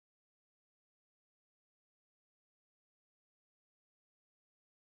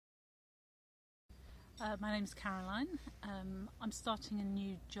My name's Caroline. I'm starting a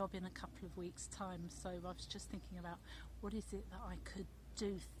new job in a couple of weeks' time, so I was just thinking about what is it that I could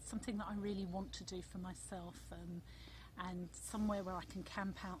do, something that I really want to do for myself, and somewhere where I can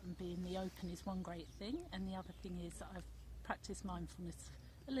camp out and be in the open is one great thing, and the other thing is that I've practiced mindfulness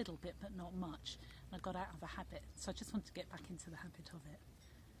a little bit but not much, and I got out of a habit, so I just want to get back into the habit of it.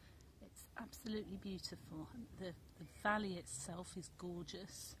 It's absolutely beautiful. The valley itself is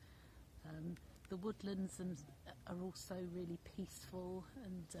gorgeous. The woodlands are also really peaceful,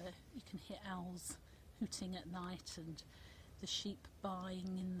 and you can hear owls hooting at night and the sheep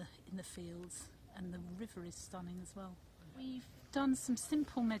baaing in the fields, and the river is stunning as well. We've done some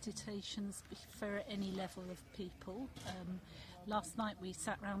simple meditations for any level of people. Last night we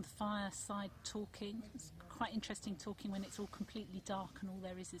sat round the fireside talking. It's quite interesting talking when it's all completely dark and all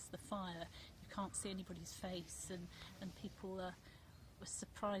there is the fire. You can't see anybody's face, and people were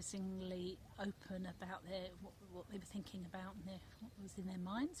surprisingly open about what they were thinking about and what was in their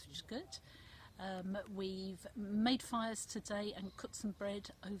minds, which is good. We've made fires today and cooked some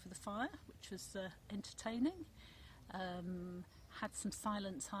bread over the fire, which was entertaining. Had some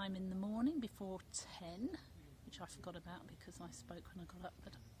silent time in the morning before 10, which I forgot about because I spoke when I got up,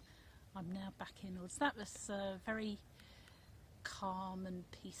 but I'm now back inwards. That was very calm and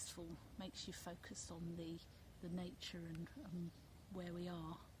peaceful, makes you focus on the nature and where we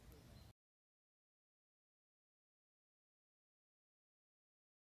are.